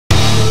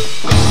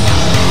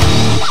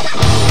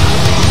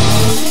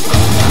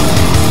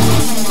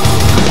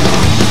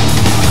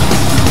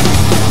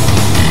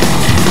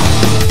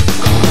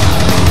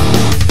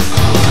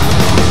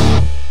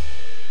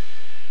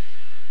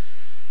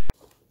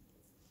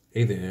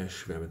Hey there,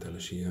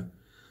 Schwermetallisch here.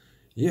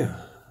 Yeah,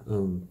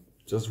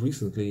 just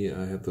recently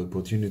I had the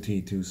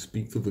opportunity to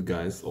speak to the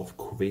guys of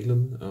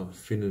QWÄLEN, a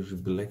Finnish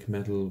black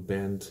metal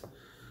band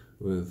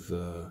with,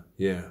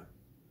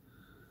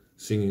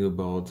 singing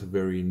about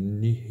very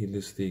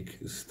nihilistic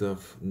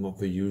stuff, not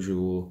the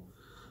usual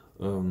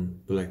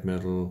black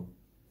metal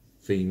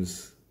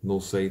themes, no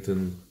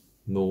Satan,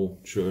 no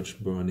church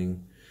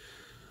burning.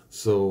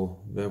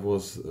 So that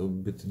was a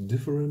bit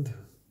different.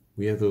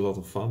 We had a lot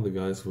of fun. The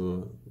guys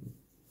were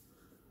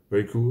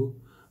very cool.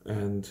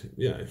 And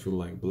yeah, if you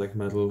like black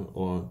metal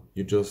or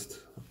you just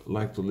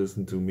like to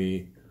listen to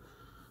me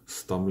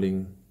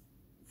stumbling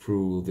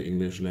through the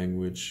English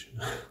language,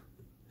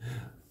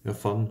 have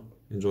fun,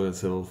 enjoy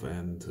yourself,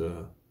 and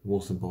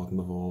most important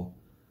of all,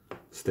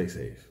 stay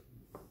safe.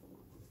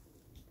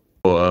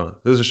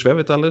 This is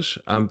Schwermetallisch.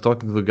 I'm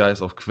talking to the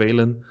guys of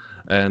QWÄLEN,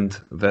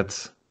 and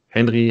that's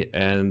Henri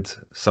and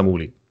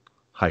Samuli.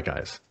 Hi,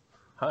 guys.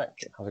 Hi,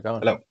 how's it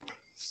going? Hello.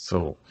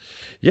 So,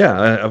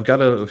 yeah, I've got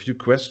a few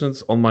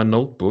questions on my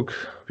notebook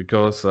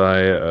because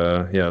I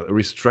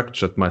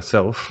restructured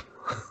myself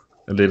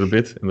a little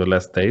bit in the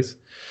last days.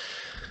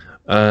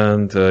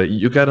 And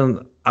you got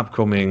an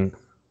upcoming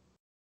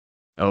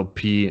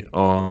LP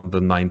on the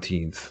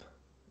 19th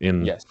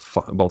in Yes.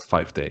 about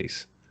 5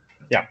 days.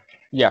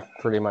 Yeah,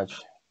 pretty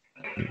much.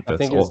 I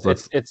think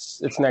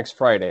it's next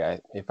Friday,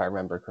 if I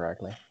remember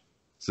correctly.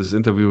 This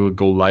interview will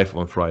go live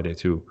on Friday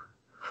too.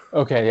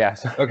 Okay,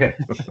 yes. Okay.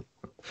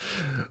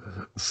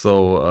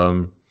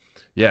 So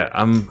yeah,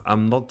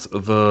 I'm not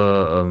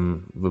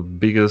the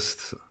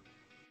biggest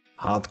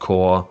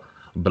hardcore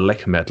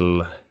black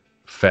metal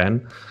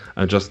fan.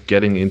 I'm just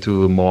getting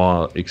into the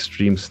more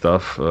extreme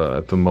stuff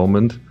at the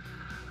moment.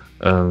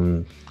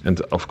 And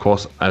of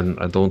course, I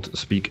don't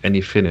speak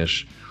any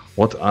Finnish.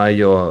 What are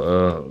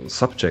your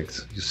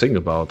subjects you sing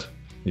about,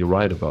 you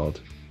write about?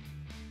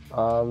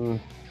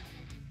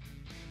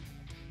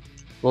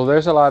 Well,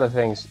 there's a lot of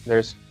things.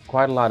 There's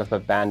quite a lot of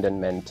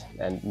abandonment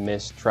and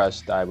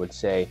mistrust, I would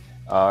say.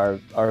 Our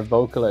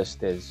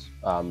vocalist is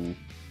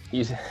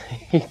he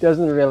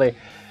doesn't really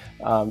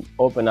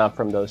open up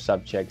from those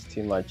subjects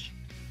too much.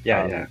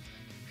 Yeah.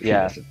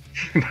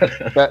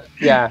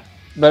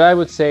 But I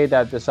would say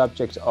that the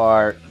subjects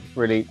are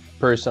really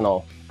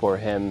personal for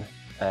him.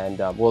 And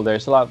well,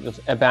 there's a lot of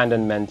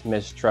abandonment,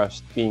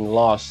 mistrust, being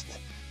lost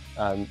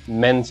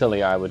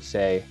mentally, I would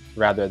say,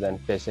 rather than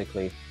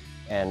physically,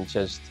 and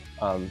just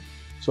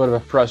sort of a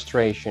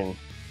frustration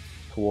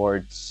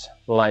towards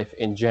life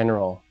in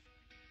general.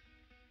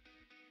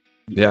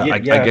 I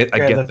get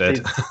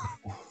that.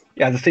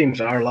 The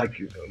themes are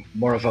like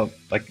more of a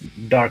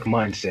dark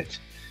mindset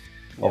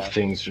of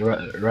things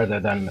rather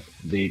than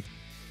the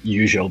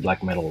usual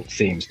black metal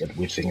themes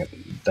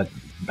that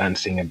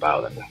bands sing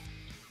about, and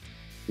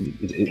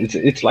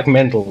it's like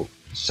mental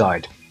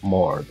side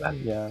more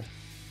than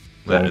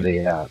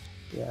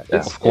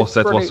Of course,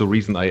 that was the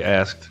reason I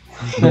asked.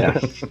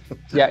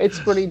 Yeah, it's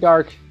pretty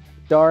dark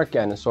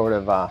and sort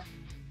of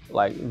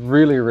like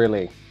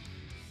really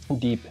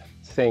deep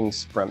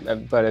things from.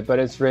 But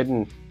it's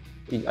written,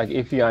 like,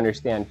 if you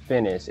understand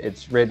Finnish,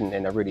 it's written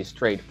in a really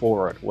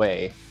straightforward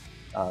way.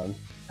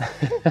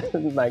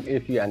 Like,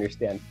 if you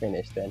understand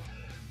Finnish, then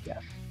yeah.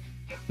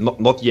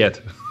 Not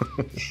yet.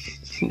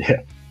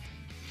 Yeah.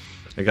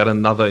 I got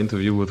another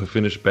interview with a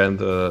Finnish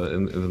band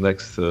in the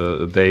next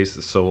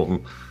days,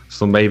 so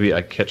maybe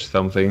I catch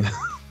something.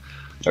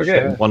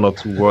 Okay. 1 or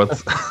 2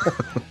 words.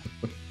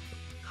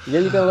 Yeah,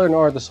 you gotta learn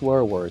all the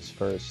swear words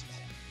first.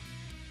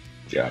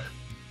 Yeah.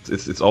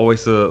 It's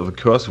always the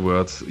curse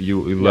words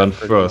you learn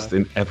first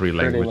in every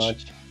language. Pretty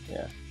much,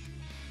 yeah.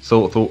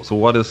 So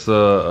what is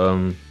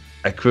the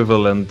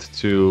equivalent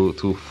to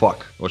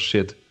fuck or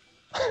shit?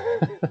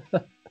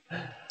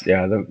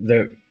 Yeah,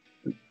 the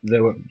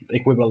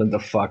equivalent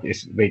of fuck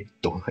is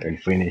vittu in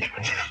Finnish.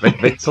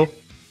 Vittu?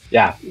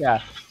 Yeah.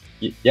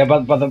 Yeah.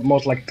 But the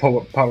most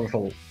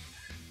powerful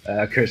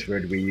curse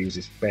word we use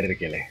is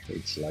perkele.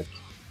 It's like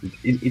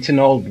it's an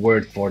old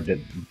word for the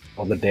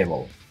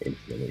devil in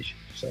Finnish.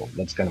 So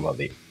that's kind of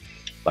the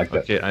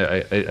okay.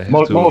 I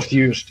have most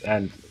used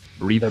and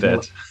read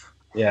that.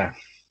 Yeah.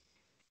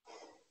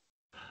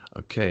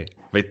 Okay,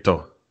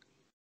 vittu.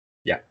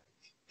 Yeah,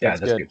 that's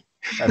good.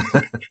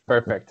 That's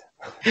perfect.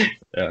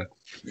 Yeah.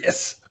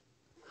 Yes,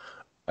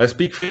 I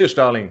speak Finnish,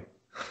 darling.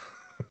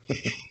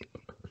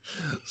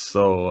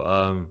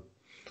 So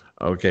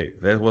okay,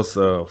 that was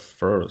the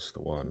first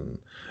one.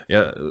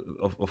 Yeah,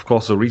 of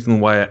course, the reason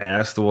why I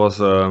asked was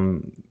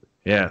the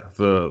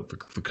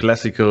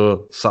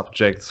classical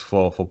subjects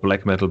for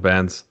black metal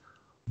bands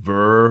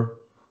were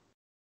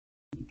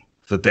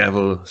the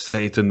devil,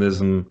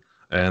 Satanism,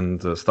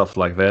 and stuff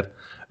like that.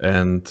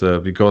 And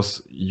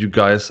because you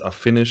guys are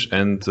Finnish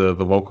and the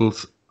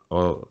vocals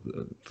or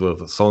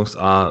the songs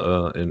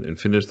are in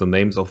Finnish, the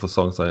names of the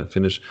songs are in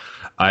Finnish,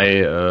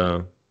 I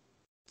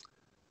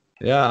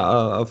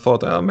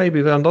thought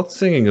maybe they're not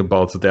singing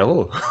about the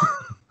devil.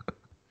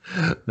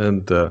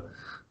 And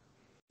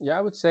yeah,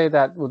 I would say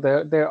that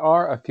there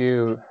are a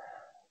few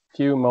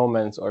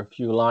moments or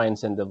few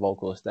lines in the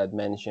vocals that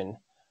mention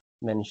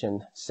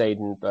mention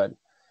Satan, but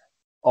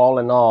all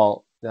in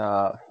all,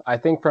 I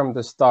think from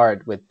the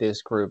start with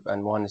this group,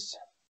 and once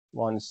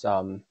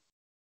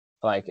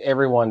like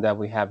everyone that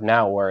we have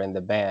now were in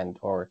the band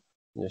or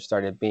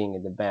started being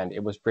in the band,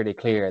 it was pretty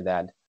clear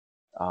that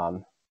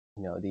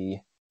the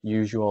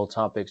usual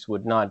topics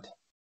would not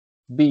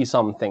be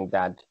something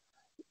that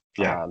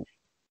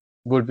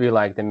would be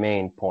like the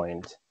main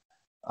point.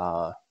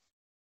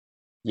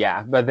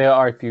 Yeah, but there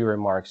are a few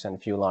remarks and a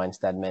few lines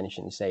that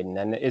mention Satan,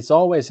 and it's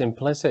always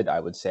implicit, I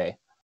would say,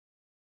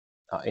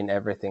 in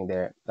everything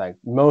there. Like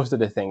most of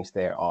the things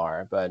there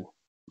are, but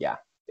yeah,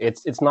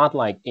 it's not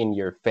like in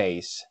your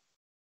face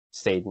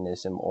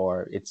Satanism,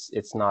 or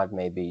it's not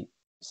maybe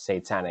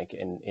satanic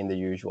in the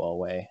usual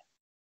way.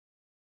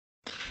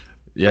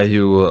 Yeah,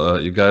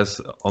 you guys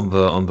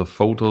on the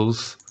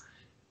photos,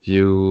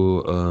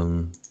 you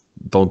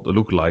don't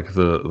look like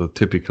the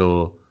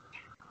typical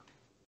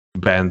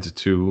band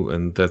too,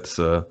 and that's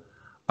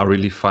I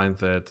really find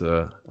that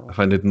I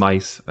find it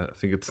nice. I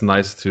think it's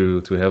nice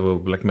to have a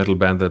black metal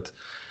band that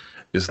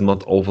is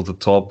not over the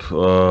top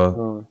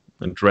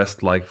and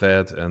dressed like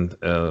that, and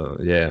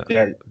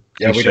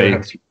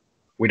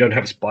we don't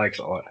have spikes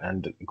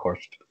and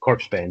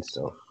corpse paint,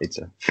 so it's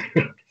a.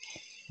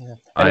 Yeah.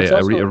 I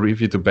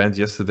reviewed the band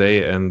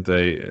yesterday, and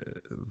the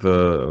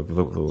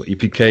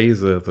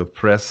EPK, the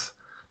press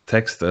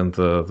text, and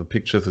the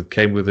pictures that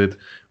came with it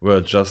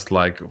were just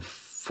like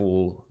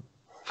full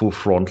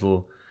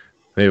frontal.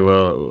 They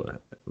were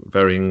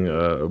wearing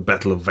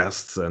battle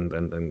vests and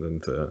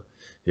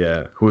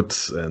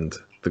hoods, and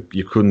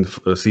you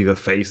couldn't see their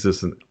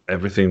faces, and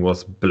everything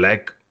was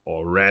black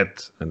or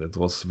red, and it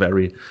was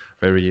very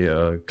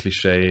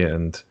cliche.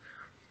 And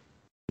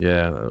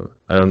I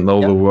don't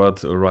know the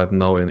word right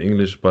now in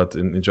English, but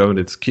in German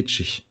it's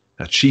kitschig,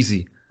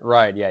 cheesy.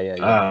 Right.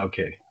 Yeah.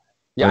 Okay.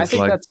 Yeah, I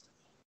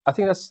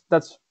think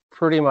that's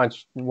pretty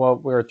much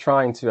what we're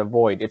trying to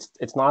avoid.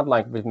 It's not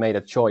like we've made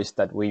a choice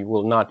that we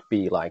will not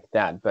be like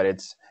that, but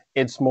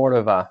it's more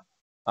of a.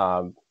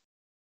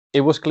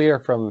 It was clear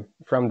from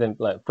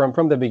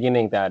the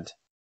beginning that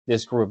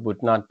this group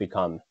would not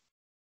become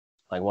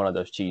like one of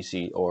those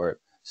cheesy or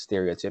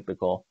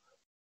stereotypical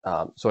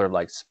sort of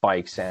like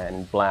spikes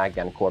and black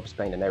and corpse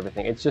paint and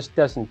everything. It just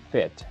doesn't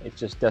fit. It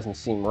just doesn't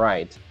seem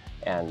right.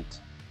 And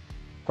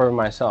for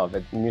myself,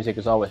 music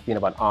has always been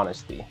about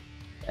honesty.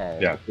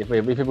 And if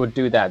we would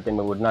do that, then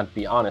we would not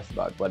be honest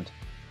about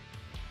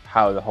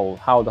how the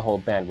whole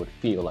band would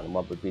feel and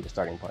what would be the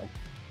starting point.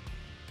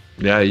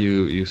 Yeah,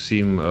 you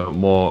seem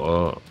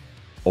more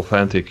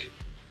authentic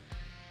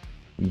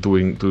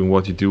doing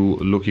what you do,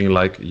 looking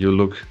like you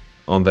look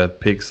on that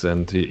pics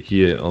and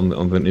here on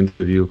an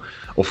interview.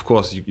 Of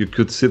course, you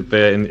could sit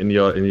there in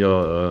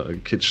your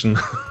kitchen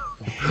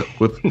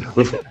with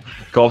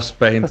corpse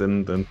paint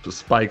and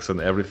spikes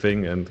and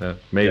everything, and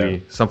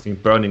maybe something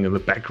burning in the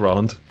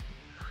background.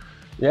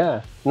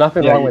 Yeah,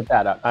 nothing wrong with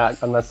that.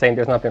 I'm not saying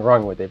there's nothing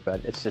wrong with it,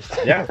 but it's just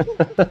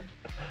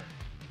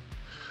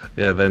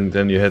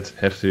Then you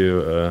have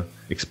to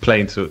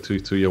explain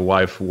to your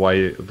wife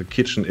why the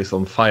kitchen is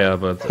on fire,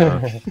 but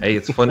hey,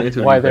 it's fun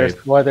interview.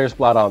 Why there's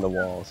blood on the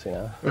walls, you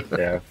know?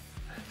 Yeah,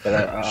 but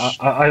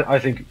I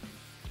think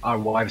our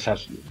wives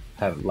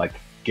have like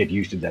get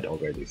used to that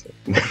already. So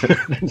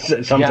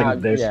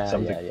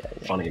something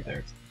funny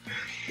there.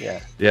 Yeah,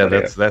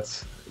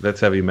 that's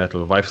heavy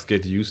metal. Wives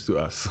get used to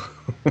us.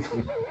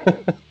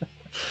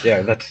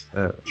 Yeah, that's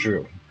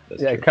true.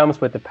 That's true. It comes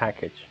with the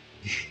package.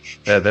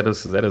 Yeah, that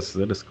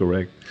is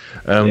correct.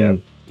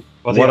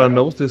 What I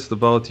noticed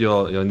about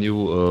your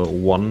new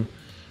one,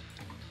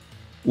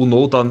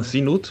 Unodan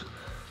Sinut.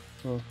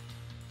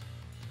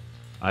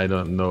 I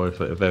don't know if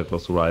that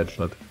was right,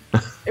 but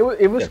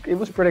it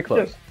was pretty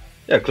close.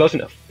 Yeah, close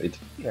enough.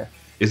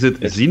 Is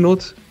it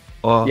Sinut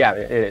or? Yeah,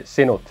 it is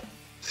Sinut.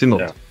 Sinut.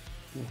 Yeah.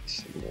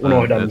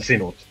 Unodan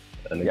Sinut.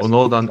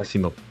 Unodan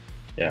Sinut.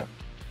 Yeah,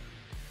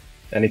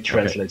 and it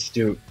translates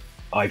to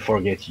 "I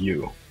forget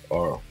you"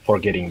 or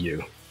 "forgetting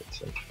you."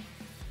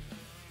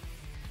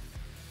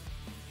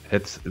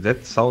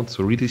 That sounds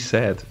really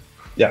sad.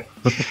 Yeah.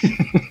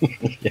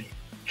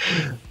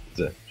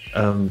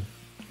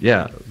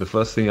 The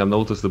first thing I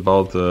noticed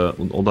about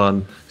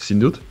Unodan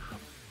Sinut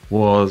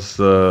was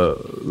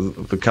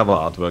the cover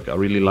artwork. I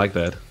really like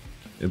that.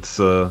 It's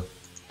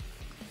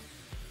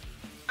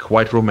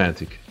quite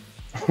romantic.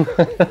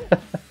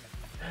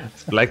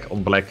 It's black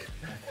on black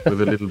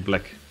with a little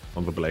black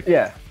on the black.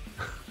 Yeah.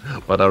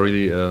 But I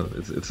really,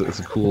 it's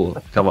a cool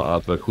cover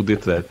artwork. Who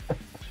did that?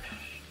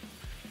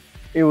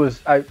 It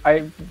was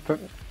I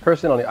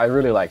personally I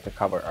really like the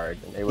cover art.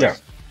 And it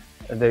was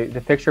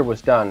the picture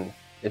was done,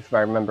 if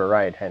I remember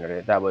right,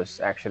 Henry. That was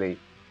actually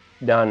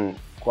done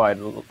quite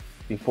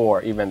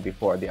even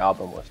before the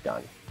album was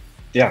done.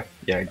 Yeah,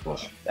 it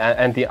was.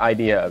 And the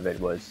idea of it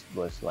was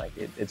like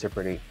it's a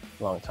pretty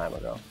long time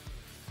ago.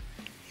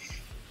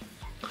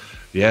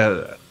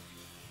 Yeah,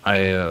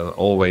 I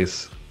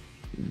always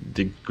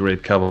dig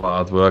great cover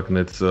artwork, and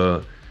it's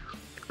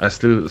I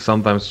still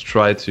sometimes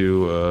try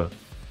to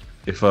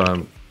if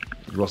I'm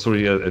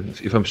grocery,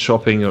 if I'm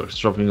shopping or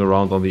shopping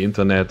around on the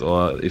internet,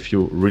 or if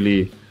you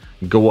really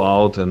go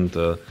out and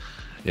at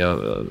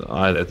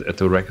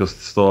the record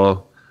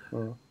store.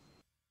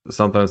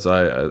 Sometimes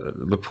I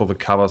look for the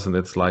covers and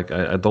it's like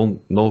I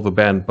don't know the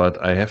band, but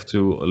I have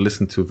to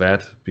listen to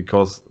that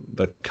because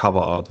that cover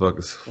artwork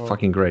is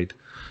fucking great,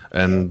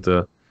 and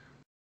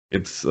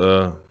it's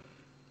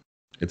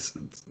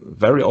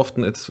very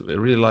often it's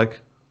really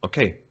like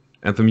okay,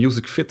 and the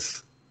music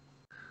fits.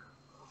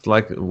 It's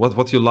like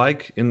what you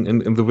like in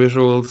the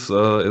visuals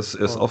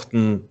is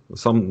often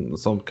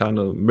some kind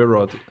of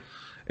mirrored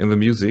in the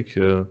music.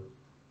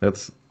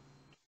 That's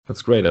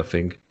great, I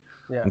think,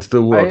 and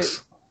still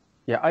works.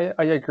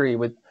 I agree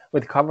with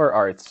cover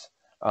arts.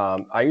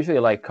 I usually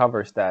like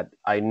covers that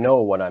I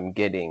know what I'm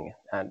getting,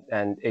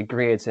 and it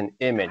creates an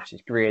image.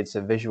 It creates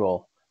a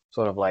visual,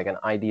 sort of like an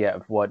idea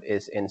of what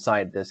is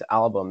inside this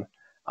album.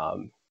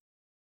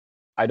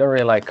 I don't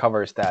really like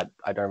covers that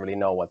I don't really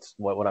know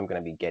what I'm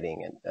going to be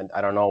getting, and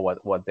I don't know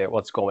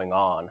what's going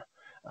on.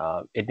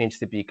 It needs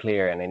to be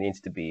clear, and it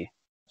needs to be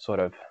sort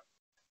of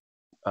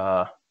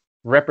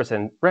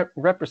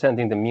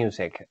representing the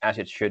music as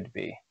it should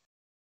be.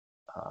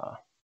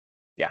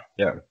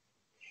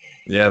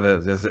 Yeah,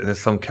 there's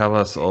some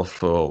covers of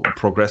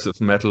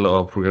progressive metal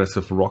or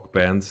progressive rock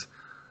bands,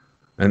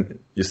 and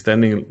you're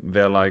standing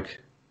there like,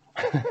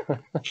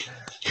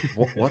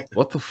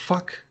 what the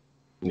fuck?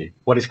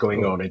 What is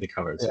going on in the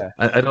covers? Yeah.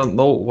 I don't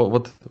know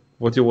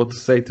what you want to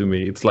say to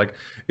me. It's like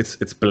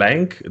it's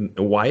blank and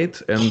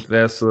white, and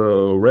there's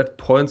a red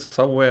point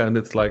somewhere, and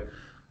it's like,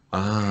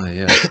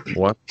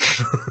 what?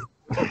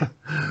 And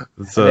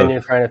then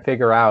you're trying to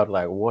figure out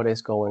like what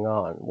is going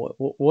on,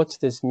 what's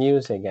this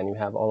music, and you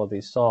have all of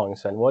these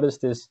songs, and what is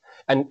this,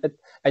 and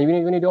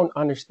when you don't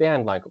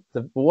understand like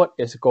what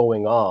is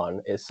going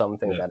on is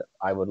something that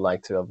I would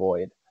like to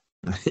avoid.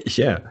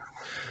 The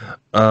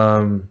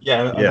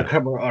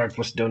cover art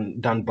was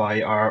done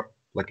by our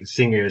like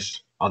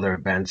singer's other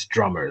band's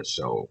drummers,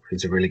 so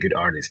he's a really good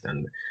artist,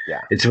 and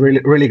it's a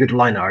really good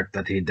line art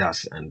that he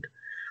does, and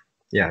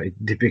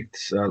it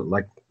depicts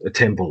like a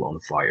temple on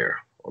fire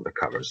on the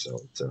cover, so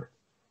it's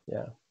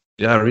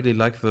I really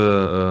like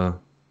the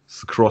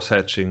cross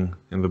hatching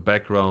in the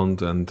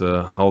background, and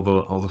how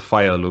the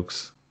fire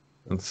looks.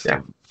 It's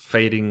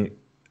fading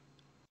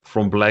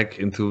from black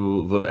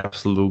into the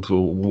absolute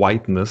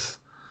whiteness,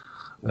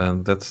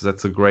 and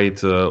that's a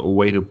great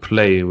way to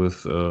play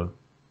with the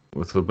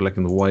black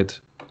and the white.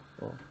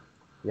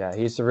 Yeah,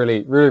 he's a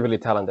really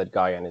talented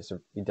guy, and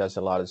he does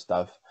a lot of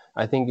stuff.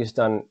 I think he's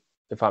done,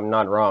 if I'm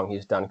not wrong,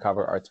 he's done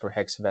cover arts for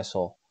Hex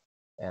Vessel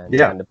and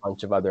a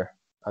bunch of other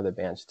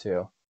bands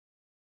too.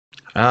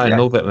 I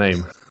know that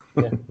name.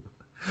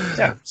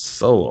 Yeah.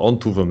 So on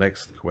to the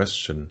next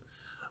question.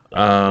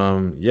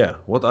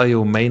 What are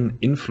your main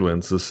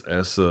influences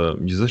as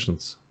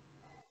musicians?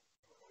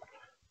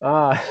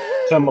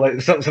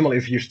 Samuli,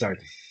 if you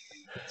start.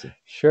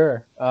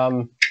 Sure.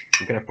 I'm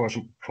gonna pour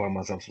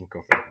myself some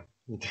coffee.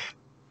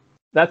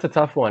 That's a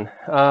tough one.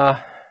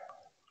 I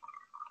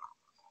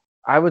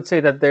would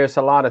say that there's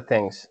a lot of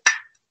things.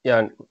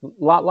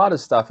 Lot of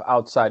stuff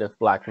outside of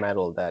black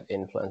metal that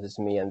influences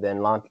me, and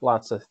then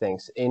lots of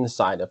things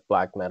inside of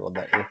black metal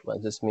that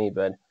influences me.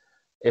 But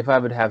if I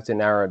would have to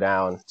narrow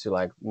down to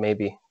like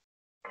maybe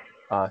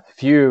a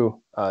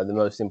few the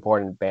most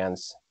important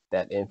bands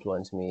that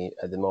influence me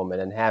at the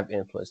moment and have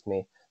influenced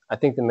me, I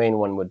think the main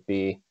one would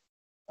be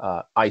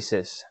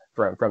ISIS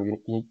from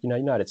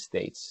United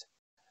States.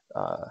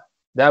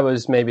 That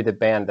was maybe the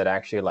band that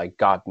actually like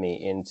got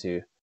me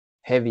into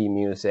heavy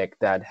music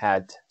that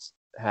had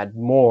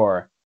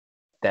more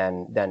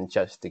than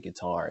just the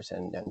guitars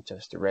and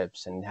just the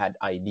riffs, and had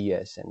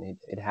ideas, and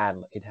it had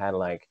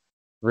like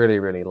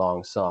really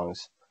long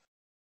songs.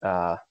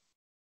 And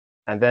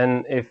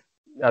then if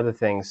other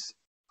things,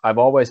 I've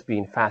always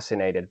been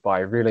fascinated by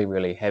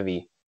really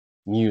heavy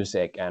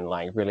music, and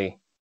like really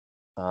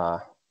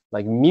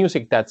like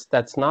music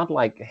that's not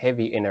like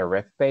heavy in a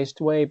riff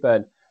based way,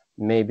 but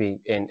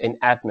maybe in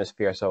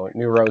atmosphere. So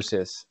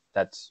Neurosis,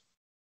 I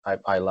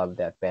love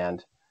that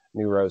band.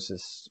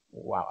 Neurosis,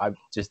 wow, I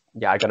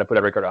gotta put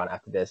a record on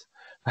after this.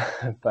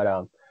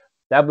 But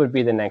that would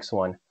be the next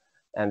one.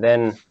 And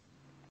then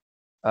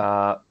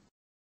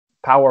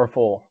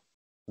powerful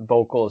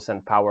vocals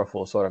and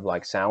powerful sort of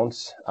like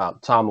sounds.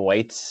 Tom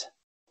Waits,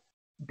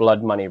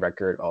 Blood Money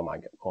record. Oh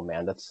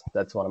man, that's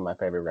one of my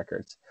favorite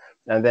records.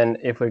 And then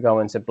if we go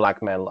into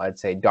black metal, I'd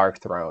say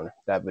Dark Throne.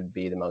 That would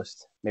be the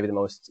most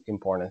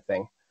important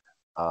thing.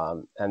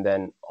 And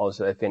then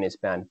also a Finnish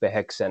band,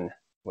 Beheksen,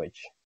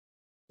 which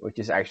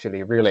is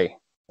actually really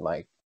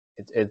like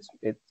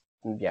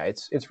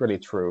it's really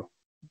true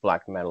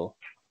black metal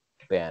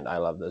band. I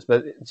love this.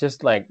 But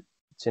just like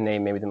to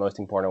name maybe the most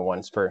important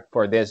ones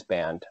for this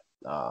band,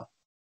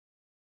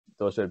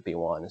 those would be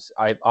ones.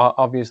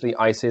 Obviously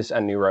ISIS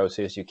and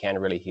Neurosis you can't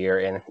really hear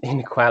in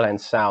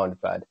QWÄLEN's sound,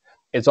 but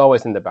it's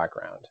always in the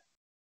background.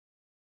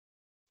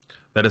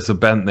 That is a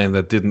band name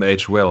that didn't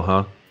age well,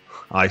 huh?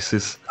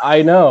 ISIS.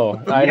 I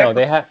know.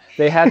 Yeah.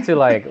 They had to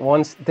like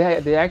once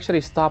they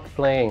actually stopped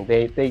playing.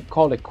 They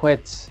called it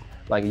quits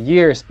like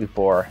years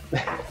before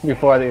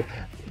before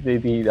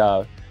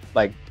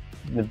like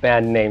the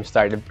band name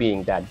started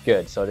being that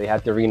good. So they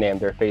had to rename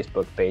their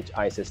Facebook page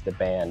ISIS the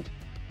band.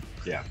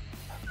 Yeah.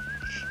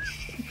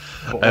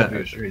 For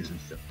obvious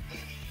reasons.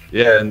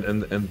 Yeah,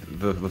 and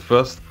the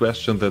first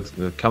question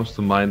that comes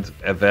to mind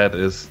at that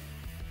is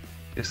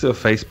there a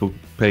Facebook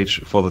page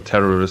for the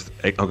terrorist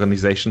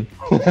organization?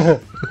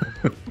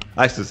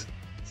 ISIS,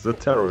 the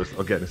terrorist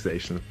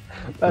organization.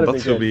 That'd Not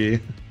be to good. be.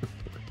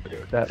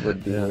 That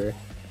would be weird.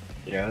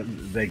 Yeah,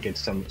 they get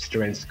some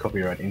strange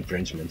copyright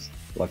infringements.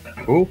 Like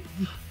who?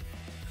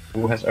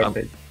 Who has our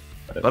page?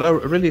 But I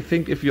really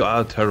think if you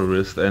are a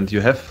terrorist and you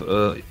have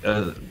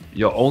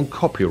your own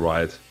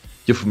copyright,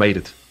 you've made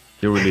it.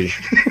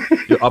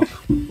 You're up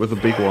with the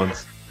big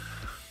ones.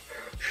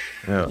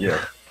 Yeah.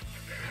 Yeah.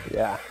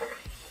 Yeah.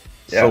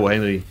 So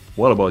Henry,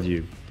 what about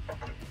you?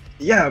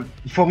 Yeah,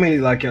 for me,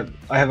 like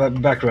I have a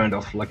background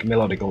of like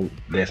melodical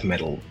death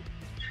metal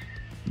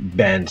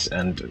bands,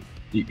 and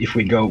if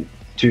we go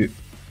to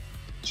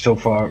so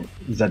far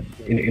that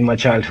in my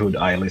childhood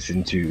I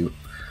listened to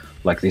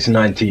like these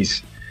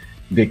 90s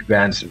big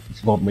bands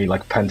for me,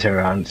 like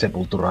Pantera and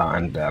Sepultura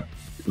and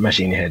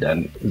Machine Head,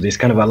 and this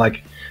kind of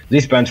like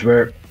these bands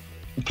were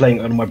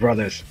playing on my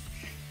brother's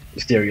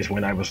stereos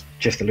when I was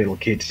just a little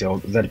kid, so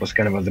that was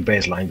kind of the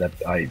baseline that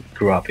I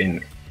grew up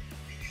in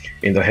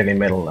the heavy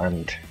metal,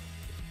 and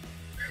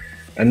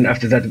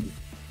after that,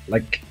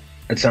 like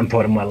at some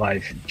point of my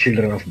life,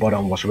 Children of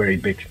Bodom was very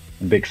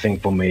big thing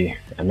for me,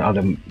 and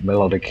other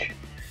melodic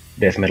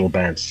death metal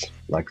bands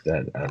like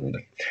that, and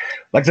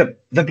like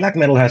the black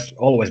metal has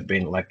always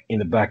been like in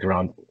the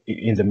background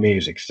in the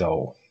music,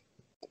 so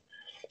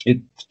it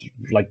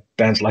like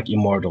bands like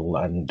Immortal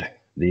and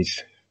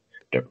these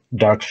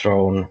Dark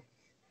Throne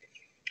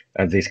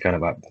and these kind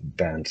of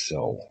bands,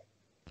 so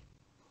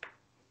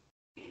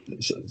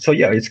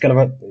yeah, it's kind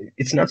of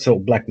it's not so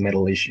black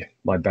metal-ish,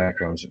 my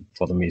backgrounds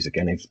for the music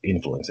and its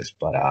influences,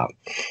 but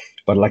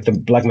like the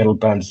black metal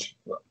bands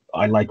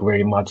I like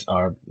very much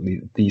are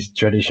these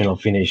traditional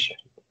Finnish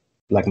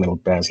black metal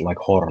bands like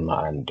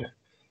Horna and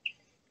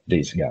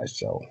these guys,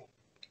 so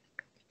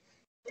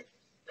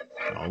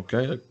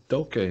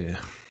Okay.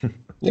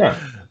 yeah,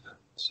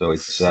 so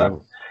it's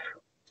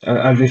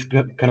and this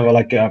kind of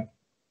like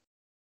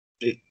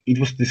it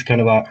was this kind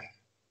of a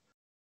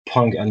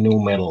punk and new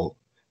metal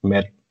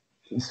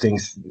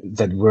things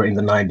that were in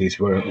the 90s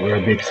were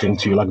a big thing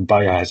too, like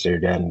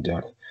Biohazard, and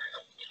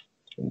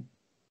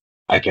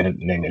I cannot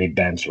name any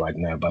bands right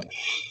now, but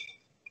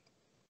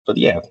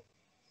yeah.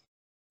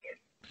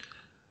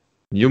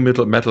 New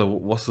metal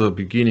was the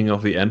beginning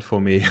of the end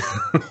for me.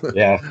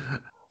 Yeah.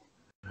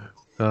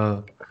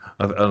 And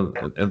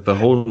the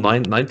whole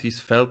 90s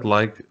felt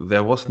like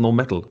there was no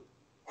metal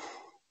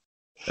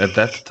at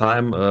that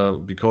time,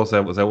 because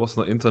there was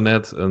no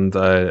internet, and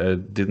I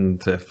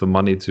didn't have the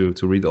money to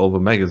read all the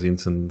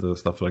magazines and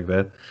stuff like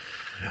that.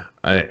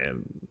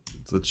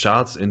 The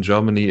charts in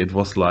Germany, it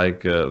was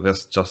like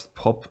there's just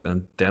pop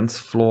and dance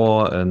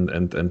floor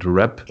and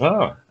rap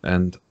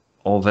and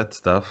all that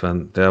stuff,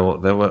 and there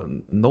were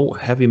no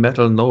heavy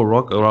metal, no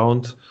rock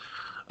around.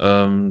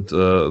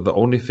 The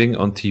only thing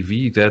on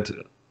TV that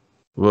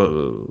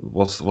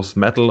was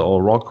metal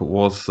or rock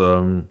was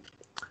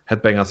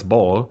Headbangers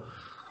Ball.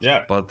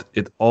 Yeah. But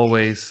it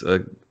always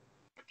it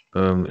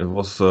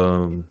was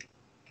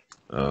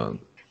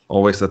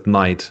always at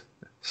night.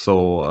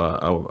 So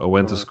I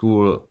went to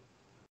school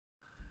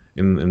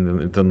in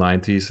the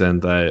 90s,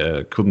 and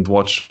I couldn't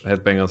watch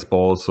Headbangers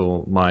Ball,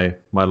 so my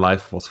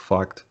life was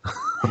fucked.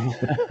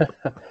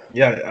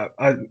 Yeah,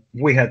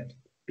 we had,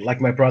 like,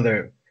 my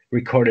brother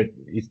recorded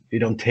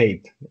it on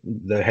tape,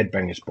 the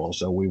Headbangers Ball,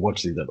 so we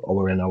watched it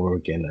over and over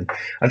again. And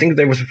I think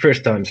there was the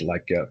first times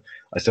like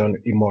I saw an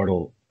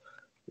Immortal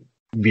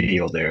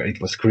video there. It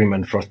was Scream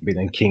and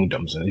Frostbitten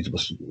Kingdoms, and it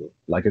was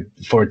like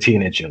for a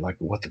teenager, like,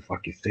 what the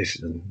fuck is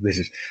this? And this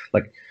is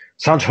like,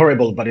 sounds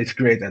horrible, but it's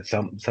great at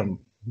some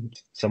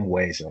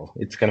way. So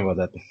it's kind of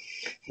that.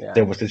 Yeah.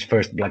 There was this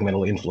first black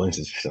metal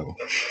influences. So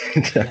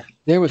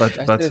there was,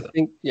 but I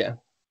think, yeah.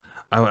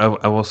 I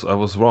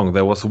was wrong.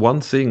 There was one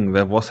thing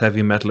that was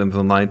heavy metal in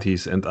the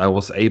 90s, and I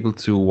was able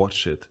to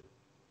watch it.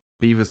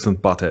 Beavis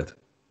and Butthead.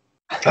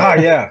 Ah,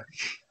 yeah.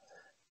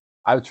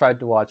 I've tried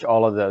to watch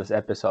all of those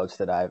episodes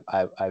that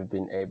I've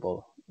been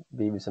able.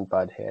 Beavis and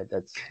Butthead.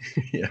 That's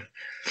yeah,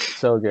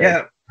 so good.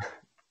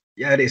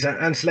 Yeah, it is.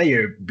 And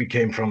Slayer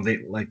became from the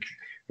like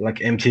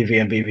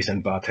MTV and Beavis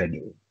and Butthead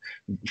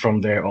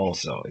from there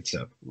also. It's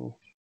a.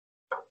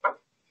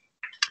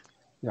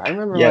 Yeah, I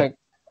remember like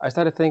I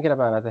started thinking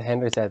about it. The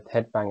Henry said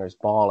Headbangers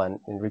Ball and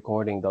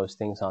recording those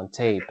things on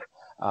tape.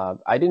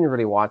 I didn't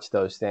really watch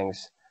those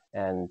things,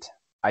 and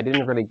I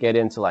didn't really get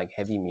into like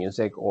heavy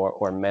music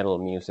or metal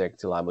music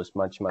till I was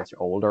much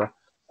older.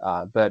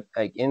 But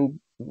like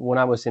when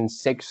I was in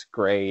 6th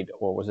grade,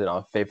 or was it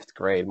on 5th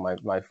grade,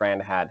 my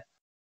friend had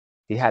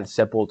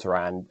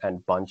Sepultura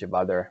and bunch of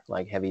other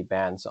like heavy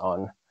bands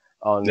on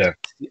on Yeah.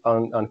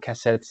 on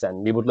cassettes,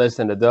 and we would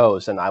listen to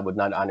those, and I would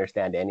not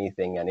understand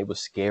anything, and it was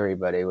scary,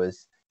 but it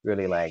was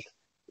really like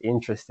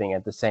interesting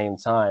at the same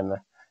time.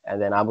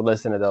 And then I would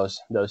listen to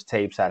those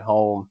tapes at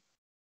home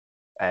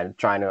and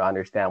trying to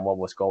understand what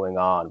was going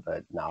on.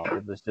 But no,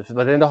 it was just.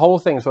 But then the whole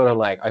thing sort of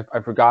like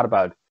I forgot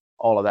about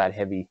all of that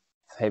heavy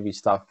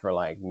stuff for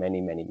like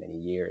many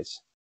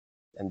years,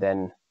 and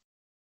then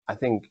I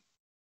think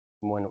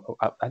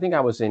I think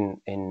I was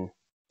in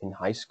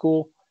high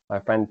school. My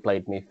friend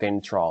played me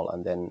Fintroll,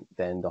 and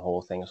then the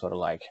whole thing sort of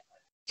like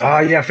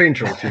Yeah,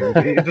 Fintroll too.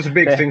 It was a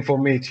big thing for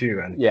me too,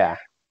 and yeah,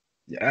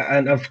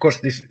 and of course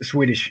this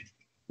Swedish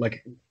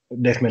like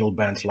death metal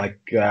bands like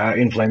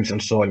In Flames and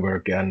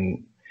Soilwork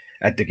and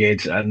At the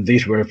Gates, and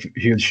these were a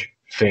huge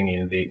thing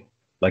in the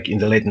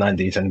late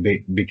 90s and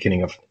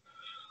beginning of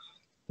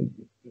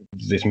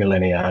this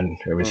millennia and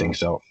everything.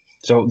 So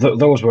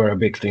those were a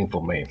big thing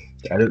for me.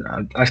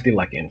 I still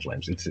like In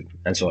Flames.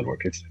 And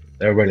Soilwork.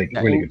 They're really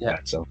good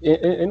band. So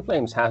In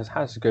Flames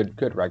has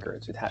good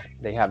records.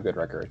 They have good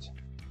records.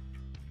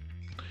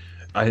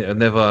 I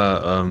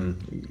never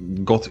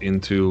got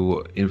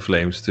into In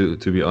Flames, to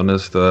be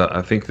honest.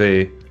 I think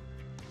they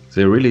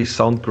really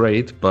sound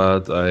great,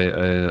 but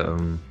I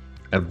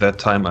at that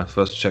time I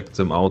first checked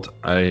them out,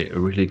 I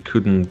really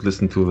couldn't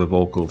listen to the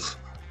vocals.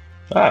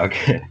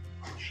 okay.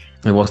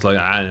 It was like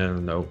I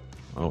don't know.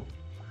 Oh.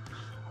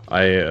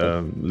 I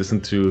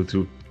listened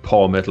to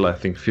power metal, I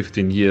think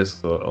 15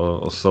 years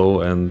or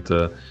so, and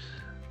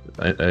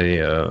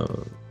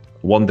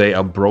one day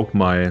I broke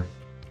my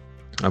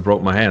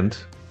hand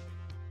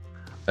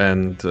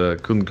and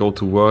couldn't go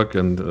to work,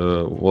 and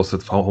was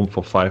at home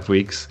for 5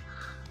 weeks,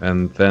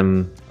 and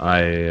then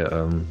I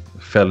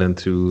fell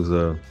into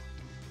the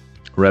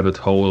rabbit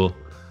hole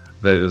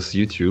that is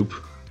YouTube,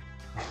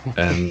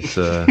 and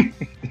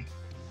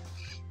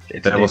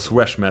that was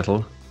thrash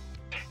metal,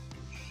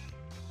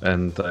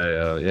 and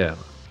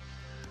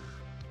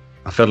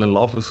I fell in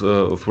love with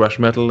thrash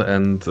metal,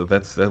 and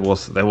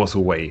that was a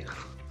way.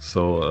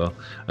 So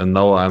and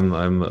now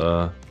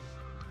I'm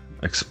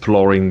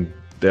exploring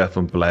death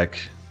and black.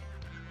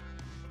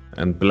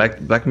 And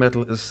black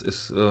metal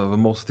is the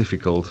most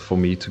difficult for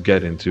me to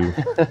get into.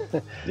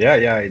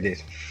 yeah, it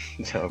is.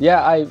 So.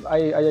 Yeah, I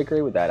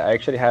agree with that. I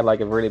actually had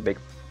like a really big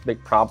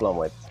problem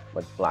with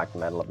black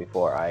metal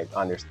before I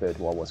understood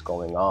what was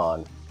going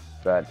on.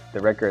 But the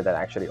record that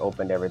actually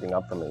opened everything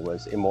up for me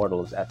was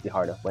Immortals at the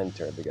Heart of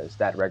Winter, because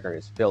that record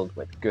is filled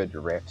with good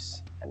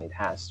riffs, and it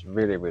has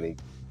really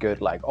good,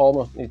 like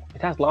almost it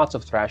has lots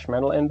of thrash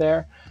metal in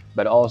there,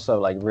 but also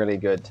like really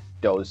good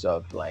dose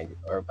of like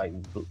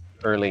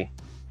early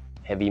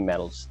heavy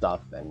metal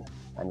stuff and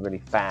really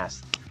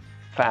fast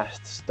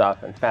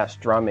stuff and fast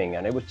drumming,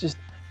 and it was just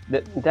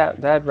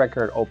that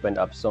record opened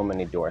up so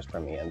many doors for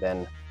me. And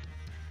then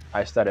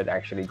I started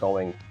actually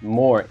going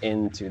more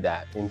into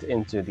that,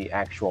 into the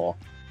actual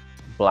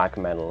black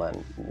metal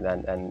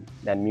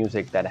and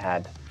music that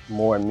had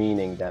more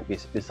meaning than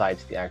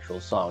besides the actual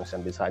songs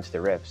and besides the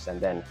riffs.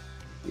 And then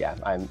yeah,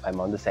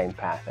 I'm on the same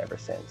path ever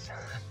since.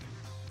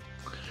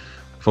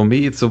 For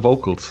me, it's the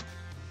vocals.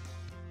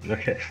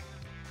 Okay.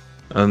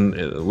 And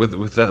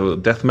with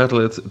that death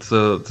metal, it's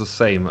the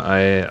same.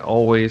 I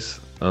always,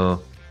 or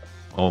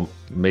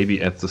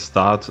maybe at the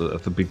start,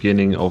 at the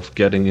beginning of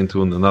getting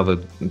into another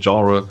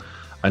genre,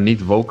 I need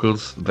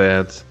vocals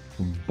that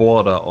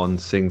border on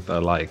things I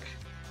like.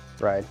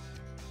 Right.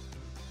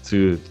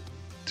 To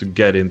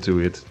get into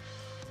it.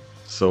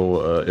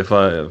 So if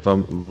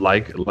I'm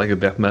like a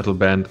death metal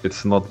band,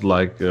 it's not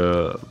like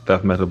a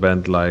death metal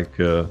band like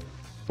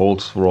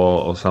Bolts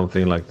Roar or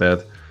something like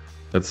that.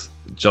 It's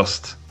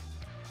just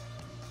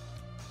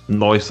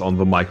noise on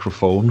the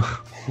microphone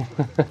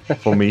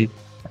for me.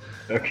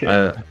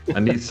 Okay. I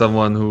need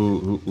someone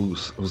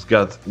who's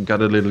got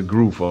a little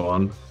groove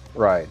on.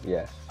 Right.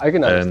 Yeah, I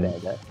can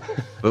understand that.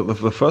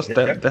 The first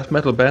death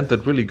metal band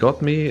that really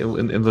got me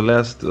in the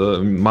last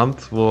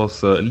month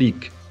was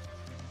Leak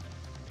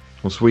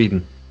from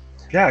Sweden.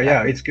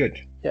 Yeah, it's good.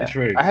 Yeah, it's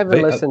really. I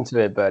haven't listened to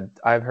it, but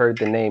I've heard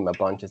the name a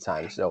bunch of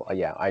times. So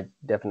yeah, I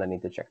definitely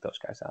need to check those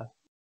guys out.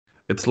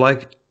 It's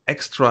like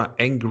extra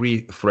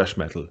angry thrash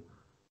metal.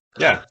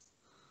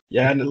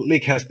 Yeah, and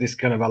Leak has this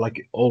kind of a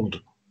like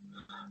old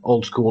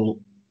school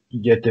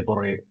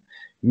Göteborg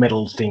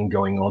metal thing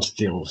going on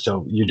still,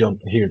 so you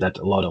don't hear that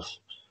a lot of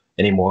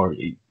anymore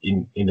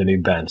in the new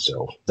band.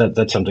 So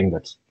that's something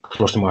that's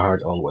close to my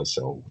heart always.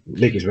 So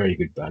Leak is a very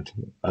good band.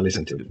 I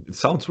listen to it. It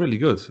sounds really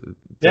good.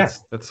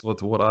 That's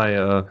what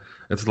I.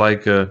 It's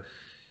like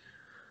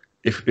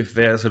if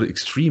there's an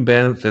extreme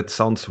band that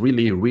sounds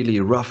really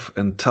rough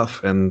and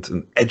tough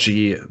and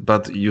edgy,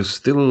 but you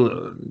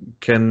still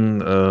can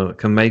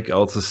make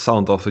out the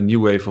sound of a new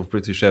wave of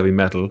British heavy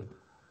metal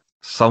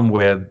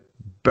somewhere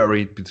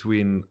buried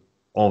between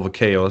all the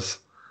chaos.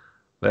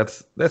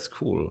 That's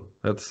cool.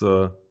 That's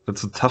a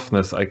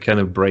toughness I can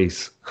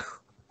embrace.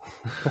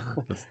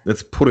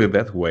 let's put it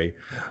that way.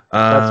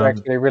 That's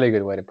actually a really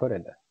good way to put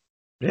it.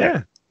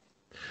 Yeah.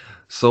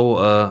 So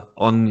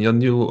on your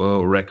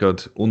new record,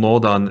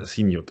 Unodan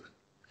Sinjut,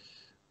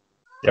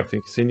 I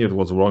think Sinead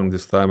was wrong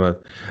this time.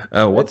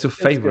 What's your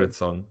favorite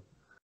song?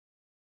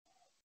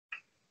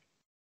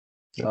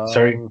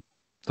 Sorry?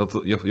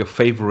 Your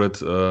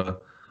favorite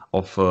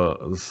of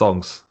the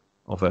songs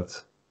of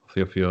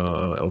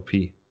your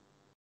LP?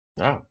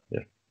 Ah,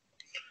 yeah.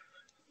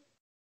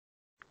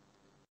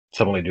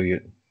 Samuli, do you?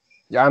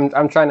 Yeah,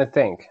 I'm trying to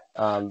think.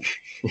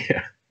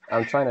 Yeah.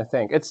 I'm trying to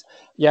think. It's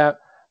the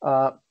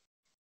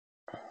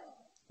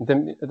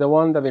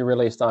one that we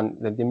released on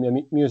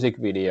the music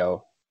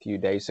video a few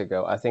days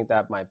ago. I think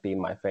that might be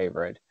my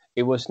favorite.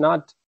 It was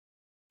not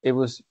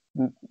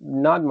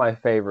my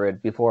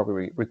favorite before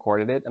we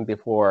recorded it and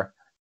before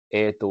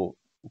Eetu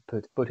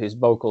put his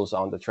vocals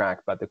on the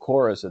track, but the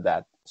chorus of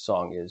that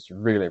song is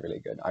really, really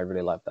good. I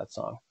really love that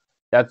song.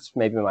 That's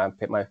maybe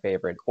my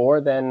favorite.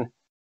 Or then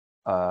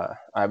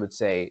I would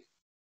say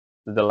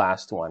the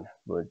last one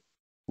would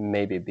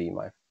maybe be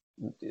my.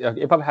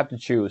 If I have to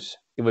choose,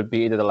 it would be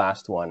either the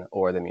last one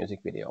or the music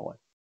video one.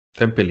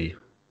 Tempeli.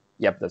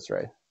 Yep, that's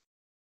right.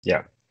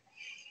 Yeah.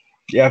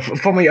 Yeah,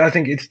 for me, I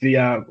think it's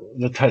the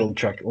title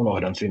track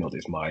 "Unohdan Sinut"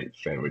 is my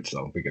favorite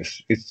song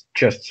because it's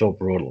just so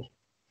brutal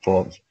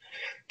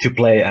to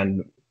play,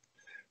 and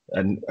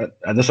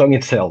the song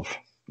itself,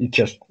 it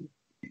just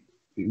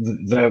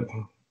the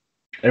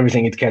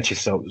everything it catches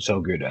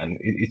so good, and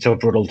it's so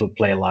brutal to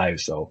play live.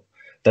 So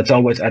that's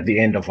always at the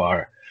end of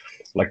our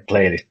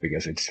playlist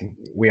because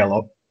we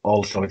are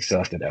also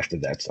exhausted after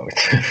that. So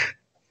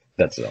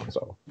that's all.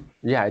 So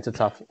yeah, it's a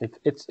tough.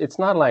 It's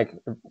not like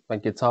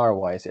guitar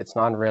wise, it's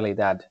not really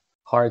that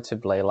hard to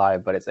play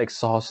live, but it's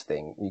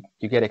exhausting.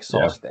 You get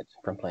exhausted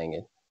from playing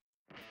it.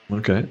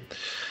 Okay,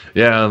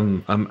 yeah,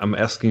 I'm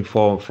asking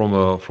from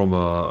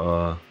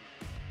a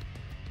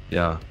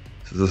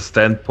the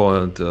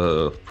standpoint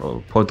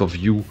point of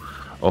view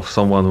of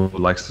someone who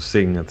likes to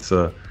sing. It's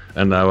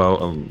and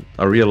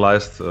I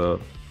realized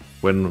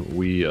when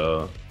we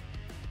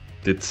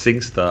did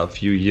SingStar a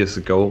few years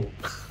ago,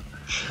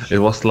 it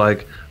was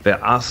like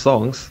there are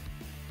songs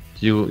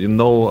you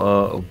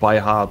know by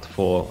heart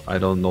for I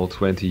don't know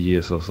 20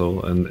 years or so,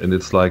 and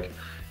it's like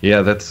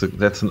yeah that's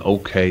an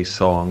okay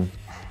song,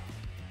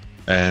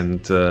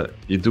 and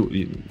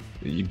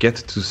you get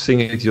to sing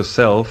it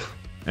yourself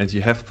and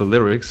you have the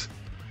lyrics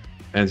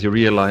and you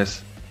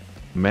realize,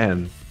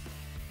 man,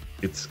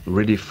 it's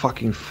really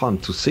fucking fun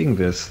to sing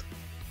this.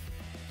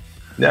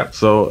 Yeah.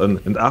 So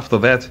and after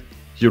that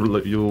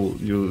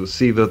you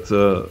see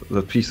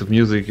that piece of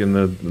music in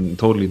a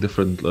totally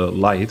different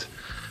light,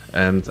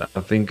 and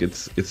I think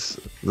it's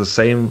the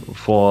same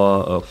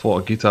for a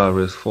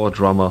guitarist, for a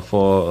drummer,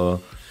 for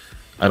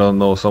I don't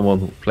know, someone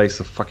who plays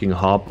a fucking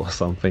harp or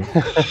something.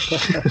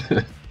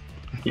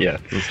 Yeah,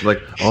 it's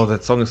like, oh,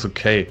 that song is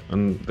okay,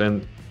 and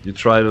then you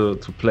try to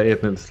play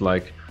it and it's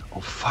like,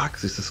 oh fuck,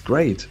 this is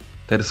great,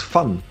 that is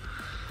fun.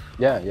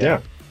 Yeah.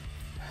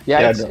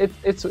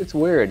 It's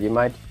weird. You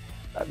might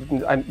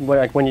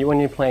like when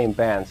you're playing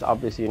bands,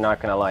 obviously you're not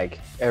gonna like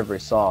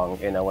every song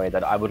in a way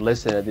that I would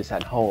listen to this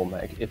at home.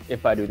 Like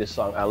if I do this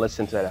song, I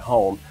listen to it at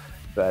home.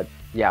 But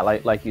yeah,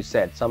 like you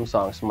said, some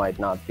songs might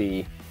not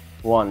be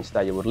ones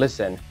that you would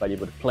listen, but you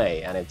would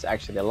play, and it's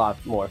actually a lot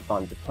more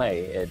fun to play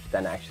it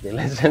than actually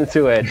listen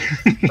to it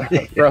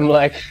from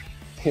like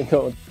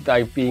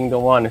being the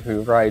one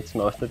who writes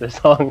most of the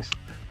songs.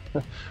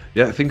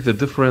 Yeah, I think the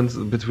difference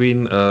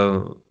between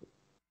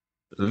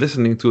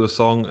listening to a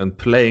song and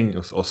playing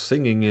or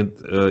singing it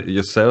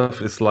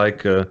yourself is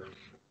like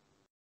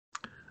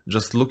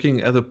just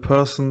looking at a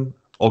person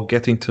or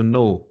getting to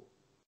know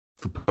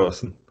the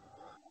person.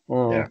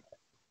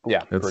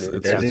 Yeah,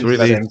 it's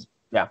really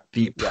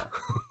deep.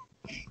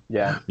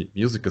 Yeah.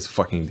 Music is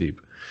fucking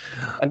deep.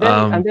 And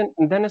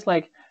then it's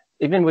like,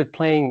 even with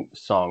playing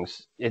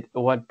songs,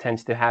 what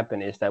tends to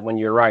happen is that when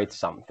you write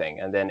something,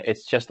 and then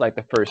it's just like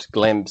the first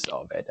glimpse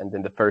of it, and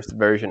then the first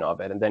version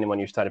of it, and then when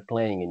you started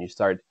playing and you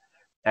start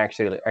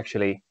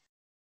actually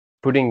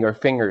putting your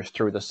fingers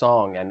through the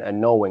song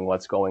and knowing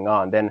what's going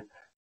on, then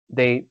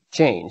they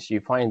change. You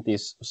find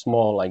these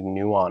small like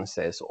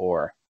nuances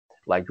or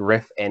like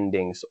riff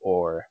endings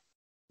or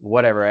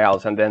whatever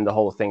else, and then the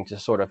whole thing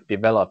just sort of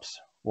develops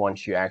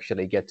once you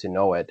actually get to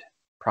know it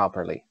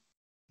properly.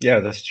 Yeah,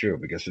 that's true,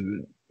 because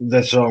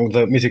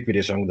the music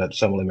video song that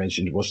Samuli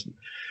mentioned,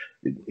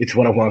 it's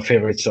one of my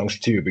favorite songs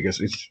too,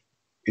 because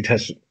it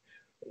has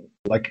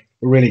like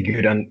really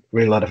good and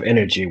really lot of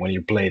energy when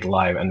you play it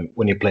live and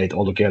when you play it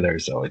all together.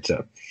 So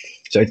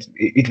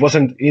it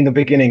wasn't in the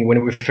beginning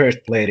when we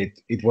first played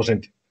it. It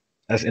wasn't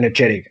as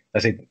energetic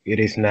as it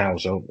is now.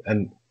 So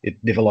and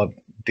it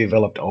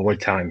developed over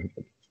time,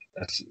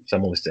 as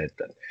Samuli said.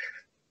 That.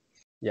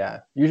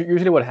 Yeah,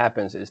 usually what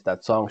happens is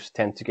that songs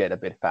tend to get a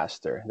bit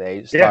faster.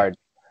 They start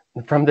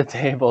from the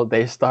table,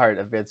 they start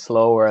a bit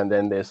slower, and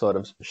then they sort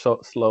of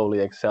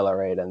slowly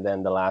accelerate, and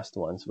then the last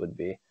ones would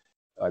be,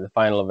 or the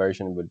final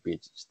version would be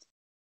just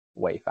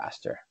way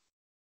faster.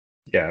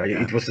 Yeah,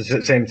 it was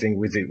the same thing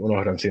with the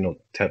Unohdan Sinut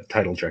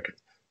title track.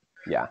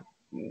 Yeah.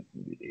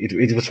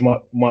 It was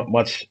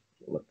much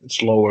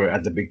slower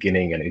at the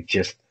beginning, and it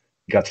just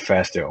got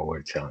faster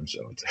over time.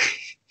 So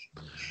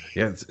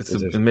Yeah,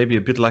 maybe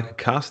a bit like a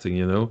casting,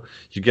 you know.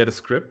 You get a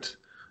script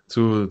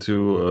to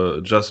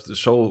just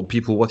show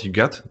people what you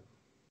get,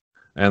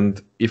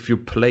 and if you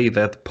play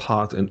that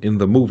part in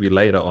the movie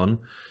later on,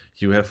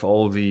 you have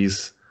all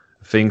these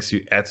things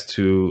you add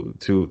to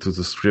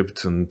the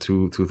script and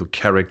to the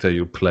character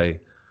you play.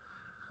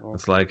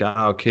 It's like,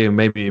 okay,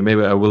 maybe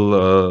I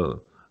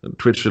will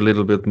twitch a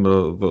little bit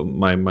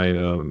my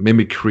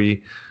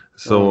mimicry,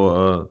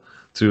 so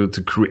to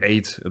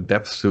create a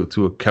depth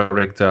to a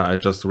character I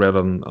just read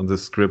on the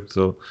script.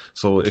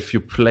 So if you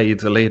play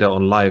it later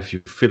on live,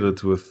 you fill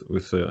it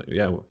with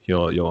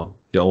your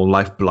own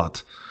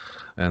lifeblood,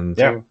 and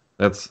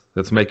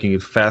that's making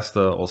it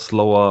faster or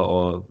slower,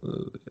 or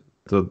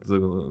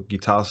the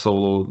guitar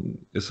solo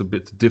is a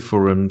bit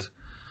different.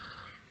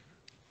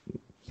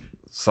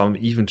 Some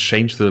even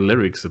change the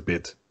lyrics a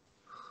bit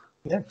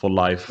for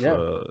live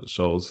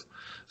shows.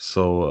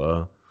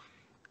 So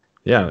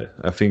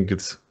I think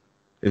it's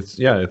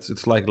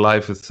like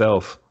life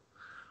itself.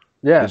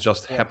 Yeah, it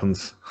just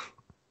happens.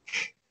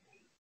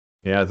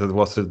 Yeah, that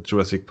was a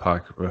Jurassic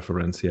Park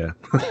reference. Yeah.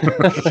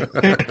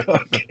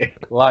 Okay.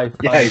 Life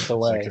finds a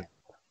way.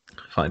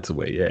 Finds a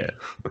way. Yeah.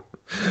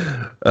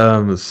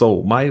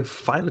 So my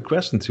final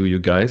question to you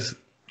guys.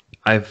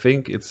 I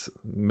think it's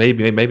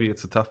maybe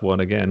it's a tough one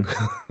again.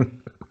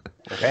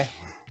 Okay.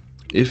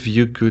 If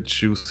you could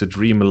choose a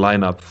dream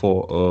lineup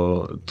for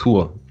a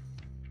tour,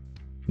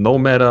 no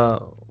matter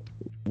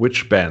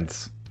which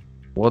bands,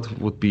 what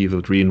would be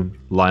the dream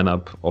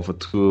lineup of a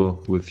tour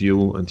with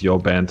you and your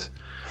band?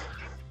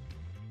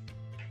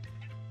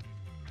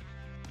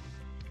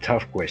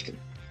 Tough question.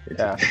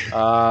 Yeah.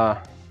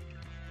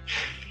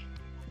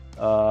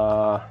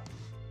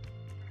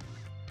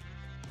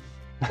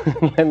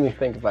 Let me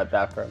think about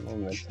that for a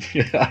moment.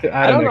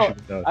 I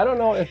don't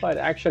know if I'd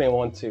actually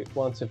want to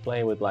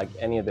play with like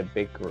any of the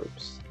big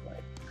groups,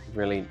 like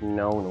really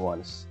known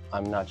ones.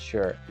 I'm not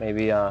sure.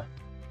 Maybe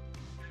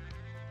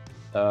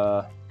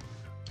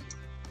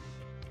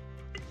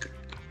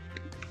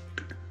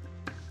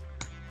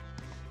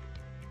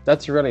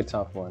that's a really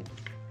tough one.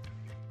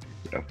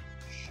 Yeah.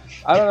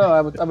 I don't know.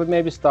 I would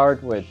maybe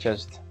start with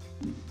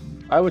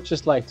I would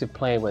just like to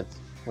play with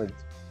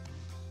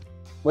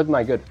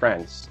my good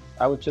friends.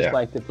 I would just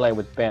like to play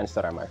with bands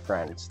that are my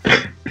friends.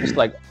 Just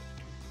like,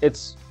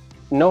 it's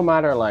no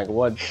matter like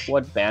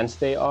what bands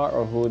they are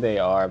or who they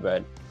are,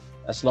 but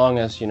as long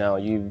as you know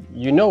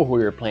who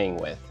you're playing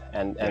with,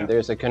 and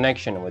there's a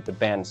connection with the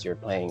bands you're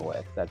playing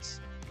with, that's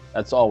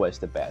always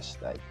the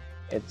best. Like,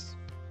 it's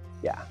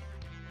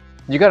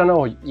you gotta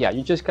know. Yeah,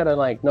 you just gotta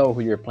like know who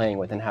you're playing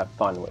with and have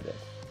fun with it.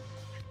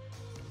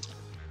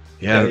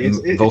 Yeah,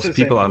 those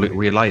people are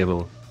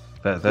reliable.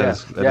 That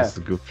is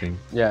the good thing.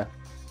 Yeah.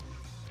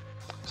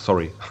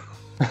 Sorry.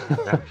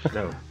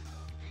 No.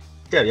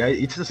 Yeah,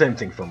 it's the same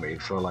thing for me.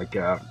 For like,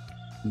 that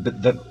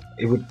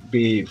it would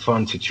be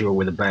fun to tour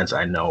with the bands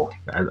I know,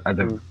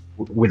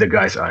 with the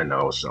guys I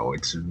know. So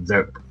it's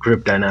the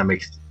group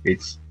dynamics.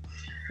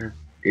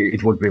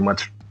 It would be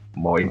much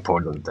more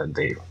important than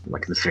the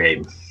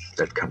fame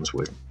that comes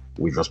with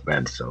those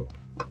bands. So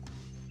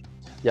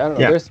yeah, I don't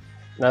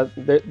know.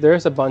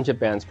 There's a bunch of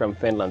bands from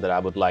Finland that I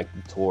would like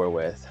to tour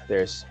with.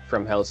 There's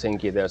from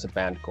Helsinki. There's a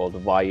band called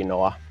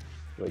Vainoa,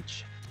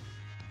 which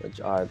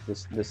are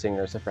the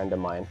singer is a friend of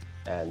mine,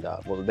 and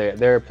well,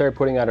 they're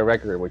putting out a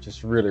record which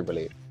is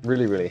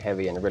really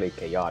heavy and really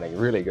chaotic,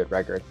 really good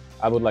record.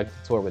 I would like to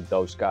tour with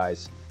those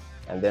guys.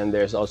 And then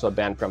there's also a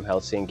band from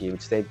Helsinki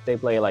which they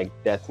play like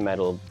death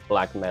metal,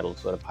 black metal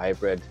sort of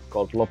hybrid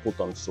called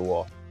Loputon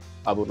Suo.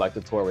 I would like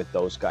to tour with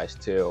those guys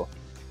too.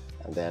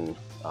 And then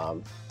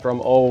from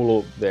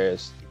Oulu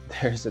there's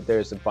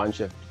a bunch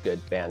of good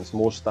bands.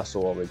 Musta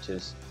Suo, which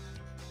is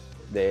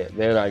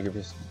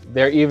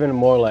they're even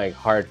more like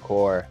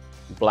hardcore,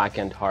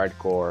 blackened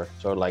hardcore,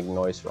 sort of like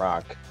noise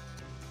rock.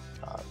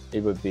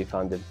 It would be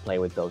fun to play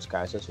with those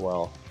guys as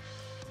well.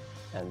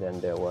 And then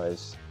there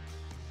was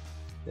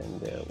the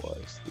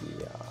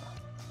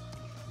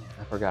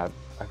I forgot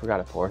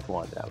a fourth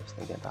one that I was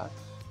thinking about.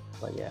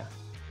 But yeah,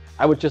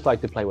 I would just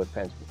like to play with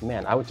friends.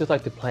 Man, I would just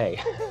like to play.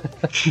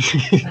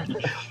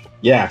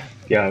 yeah,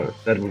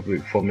 that would be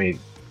for me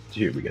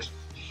too, because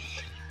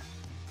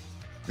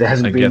there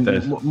hasn't been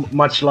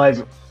much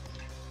live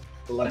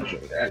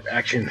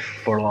action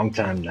for a long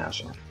time now.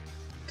 So.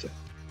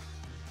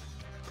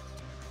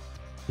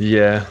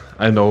 Yeah,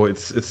 I know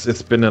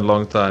it's been a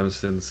long time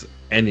since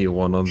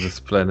anyone on this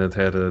planet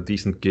had a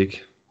decent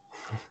gig.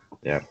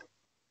 Yeah.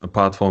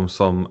 Apart from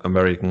some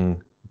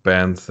American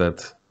bands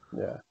that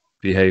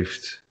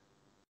behaved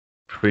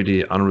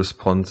pretty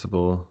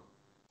unresponsible.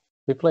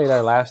 We played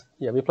our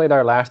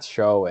last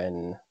show,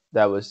 and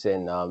that was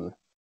in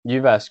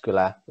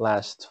Jyväskylä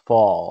last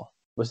fall.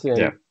 Was it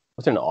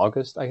in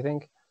August, I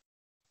think?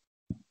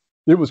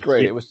 It was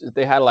great.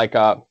 They had like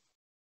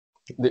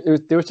there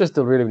was just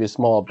a really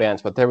small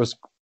bands, but there was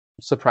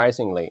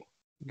surprisingly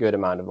good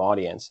amount of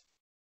audience.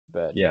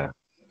 But yeah,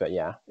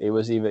 it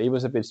was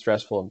a bit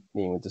stressful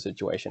being with the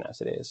situation as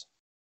it is.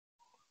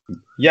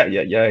 Yeah,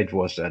 it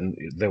was, and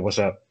there was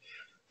a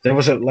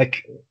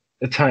like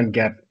a time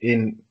gap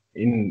in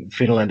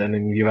Finland and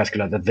in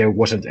Jyväskylä that there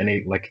wasn't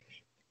any like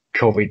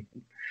COVID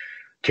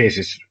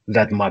cases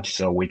that much,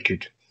 so we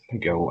could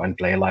go and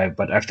play live.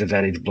 But after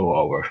that, it blew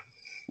over.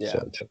 Yeah.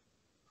 So,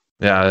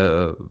 Yeah,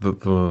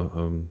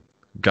 the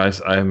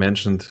guys I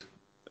mentioned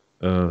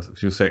a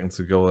few seconds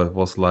ago, it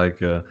was like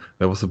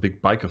there was a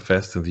big biker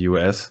fest in the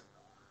US,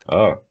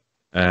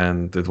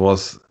 and it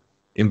was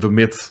in the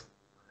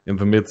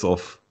midst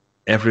of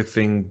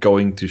everything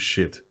going to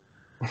shit.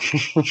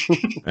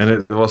 And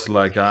it was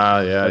like,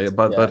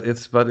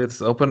 but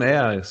it's open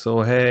air,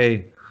 so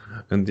hey,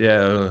 and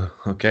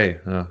okay,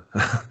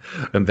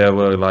 and there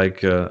were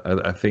like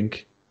I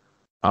think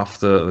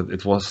after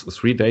it was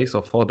 3 days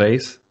or 4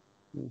 days,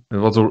 it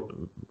was a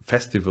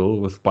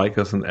festival with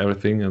bikers and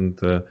everything, and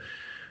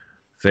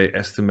they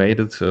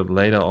estimated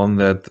later on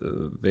that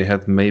they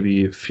had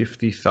maybe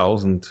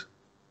 50,000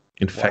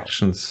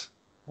 infections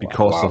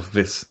because of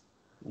this.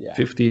 Yeah.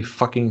 50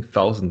 fucking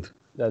thousand.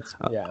 That's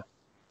yeah.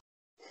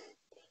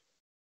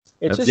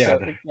 It That's- just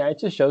Yeah. it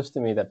just shows to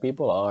me that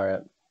people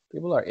are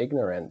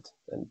ignorant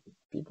and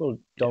people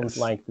don't Yes.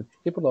 like to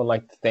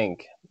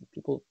think.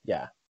 People,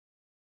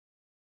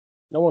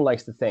 no one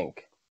likes to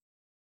think.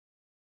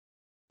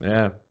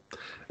 Yeah,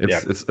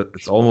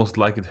 it's almost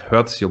like it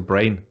hurts your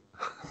brain.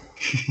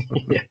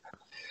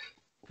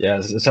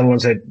 Yeah, someone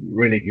said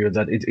really good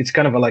that it's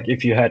kind of like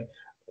if you had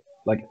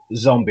like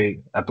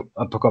zombie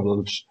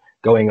apocalypse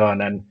going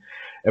on and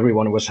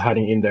everyone was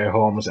hiding in their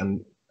homes,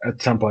 and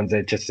at some point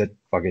they just said,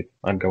 "Fuck it,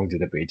 I'm going to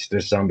the beach.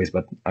 There's zombies,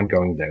 but I'm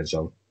going there."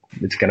 So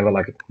it's kind of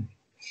like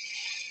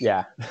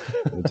Yeah.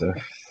 it's a,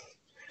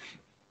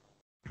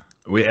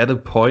 We're at a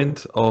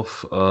point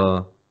of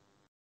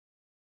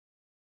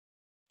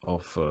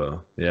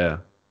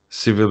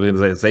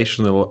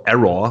civilizational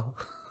error,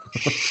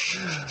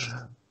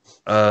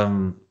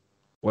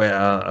 where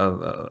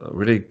I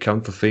really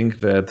come to think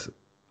that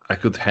I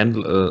could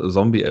handle a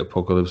zombie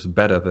apocalypse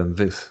better than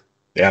this.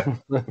 yeah,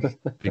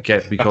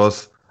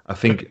 Because I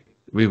think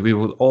we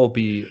would all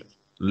be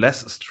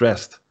less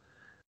stressed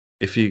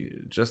if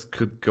you just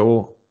could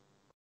go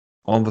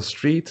on the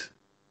street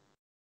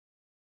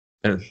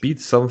and beat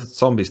some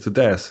zombies to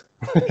death.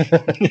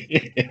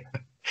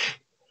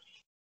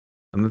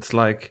 And it's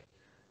like,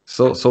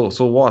 so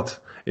what?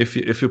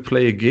 If you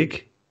play a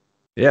gig,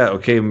 yeah,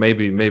 okay,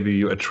 maybe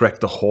you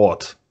attract a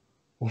horde,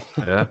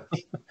 yeah,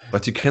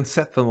 but you can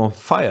set them on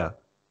fire.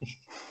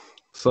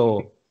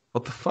 So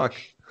what the fuck?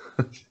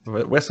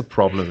 Where's the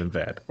problem in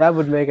that? That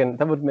would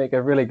make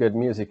a really good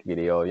music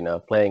video,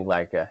 playing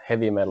like a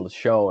heavy metal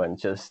show and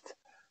just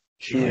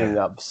shooting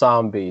up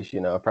zombies,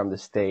 from the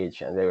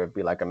stage, and they would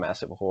be like a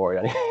massive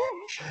horde.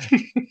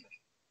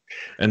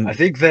 And I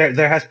think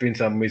there has been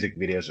some music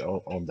videos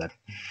on that.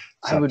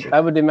 I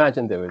would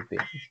imagine there would be.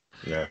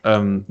 Yeah,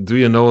 do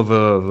you know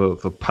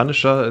the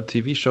Punisher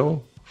TV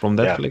show from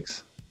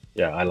Netflix?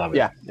 yeah, I love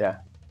it. Yeah.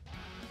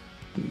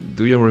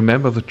 Do you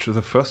remember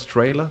the first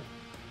trailer?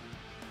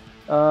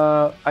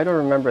 I don't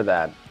remember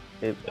that.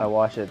 I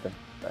watched it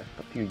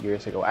a few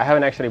years ago. I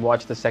haven't actually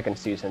watched the second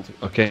season.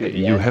 Okay,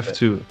 you have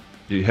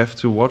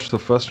to watch the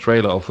first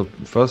trailer of the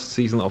first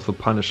season of the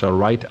Punisher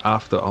right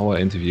after our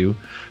interview,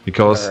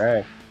 because All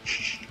right.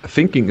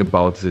 thinking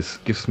about this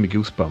gives me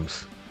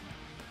goosebumps.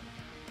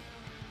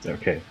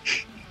 Okay.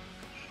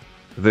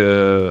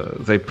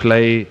 They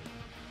play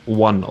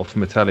one of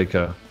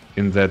Metallica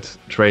in that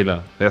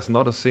trailer. There's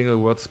not a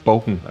single word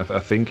spoken, I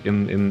think,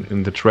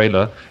 in the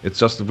trailer. It's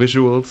just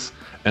visuals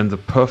and the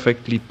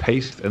perfectly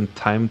paced and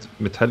timed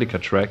Metallica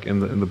track in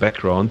the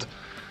background.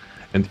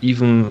 And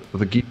even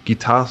the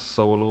guitar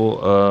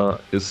solo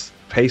is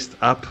paced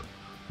up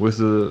with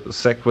a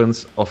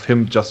sequence of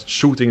him just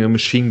shooting a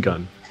machine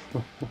gun.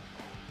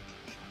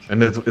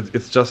 And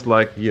it's just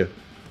like,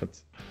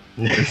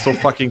 it's so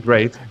fucking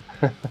great.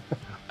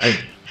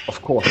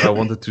 Of course, I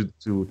wanted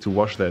to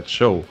watch that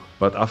show,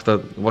 but after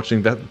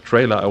watching that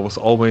trailer, I was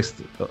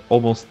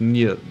almost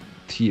near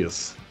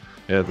tears.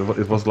 Yeah,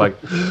 it was like,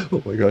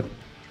 oh my god.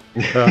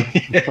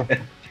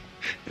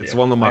 It's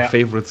one of my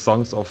favorite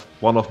songs of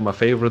one of my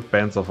favorite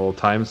bands of all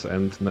times,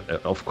 and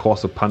of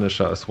course, the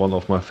Punisher is one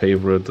of my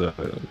favorite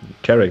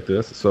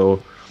characters.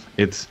 So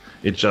it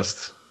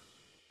just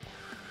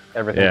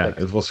Everything.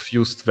 it was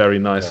fused very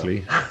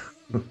nicely.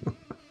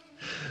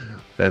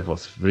 That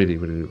was really,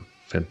 really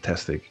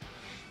fantastic.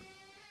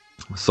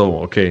 So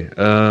okay,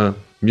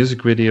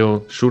 music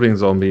video, shooting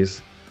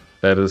zombies.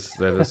 That is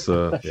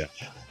yeah.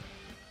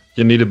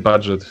 You need a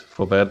budget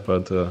for that,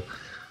 but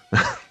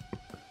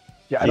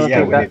I don't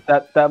think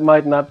that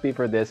might not be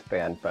for this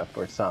band, but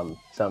for some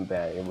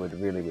band, it would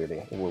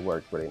it would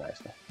work really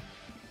nicely.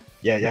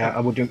 Yeah, I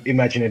would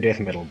imagine a death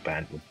metal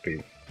band would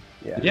be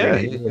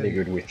really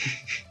good with.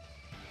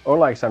 Or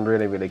like some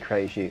really, really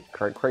crazy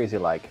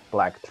like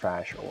black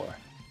thrash or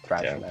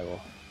thrash metal.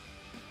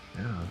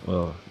 yeah,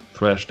 well,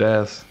 thrash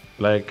death,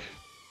 black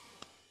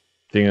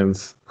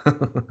dingens.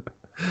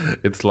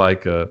 It's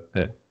like a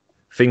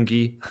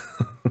thingy.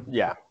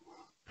 Yeah.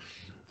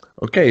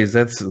 Okay,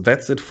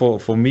 that's it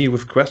for me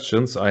with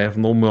questions. I have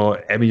no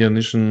more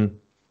ammunition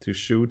to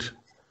shoot.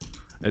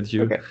 and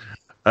you. Okay.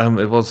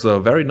 It was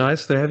very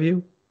nice to have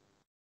you.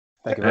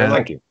 Thank you very much.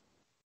 Thank you.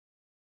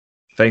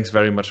 Thanks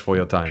very much for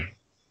your time.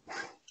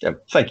 Yeah,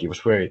 thank you. It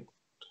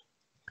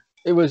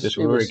was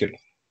very good.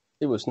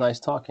 It was nice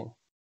talking.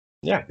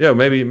 Yeah. Yeah,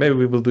 maybe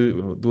we will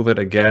do that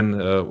again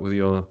with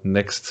your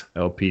next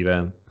LP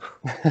then.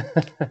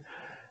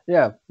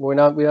 Yeah, we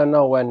don't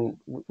know when.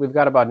 We've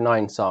got about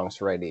 9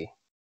 songs ready,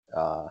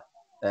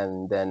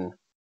 and then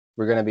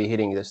we're gonna be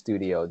hitting the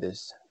studio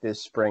this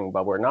spring,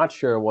 but we're not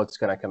sure what's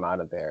gonna come out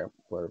of there.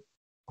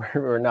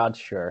 We're not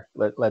sure.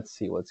 Let's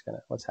see what's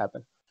gonna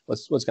happen.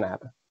 What's gonna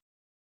happen.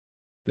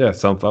 Yeah,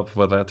 thumbs up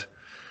for that.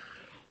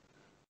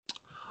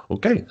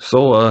 Okay,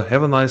 so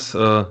have a nice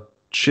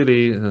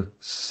chilly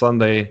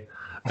Sunday,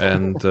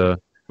 and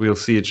we'll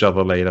see each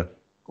other later.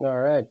 All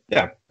right.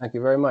 Yeah. Thank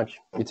you very much.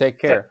 You take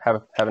care.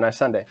 Have a nice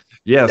Sunday.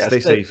 Yeah, Yeah, stay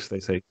safe. Stay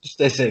safe.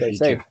 Stay you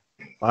safe.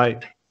 too. Bye.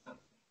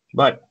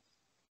 Bye.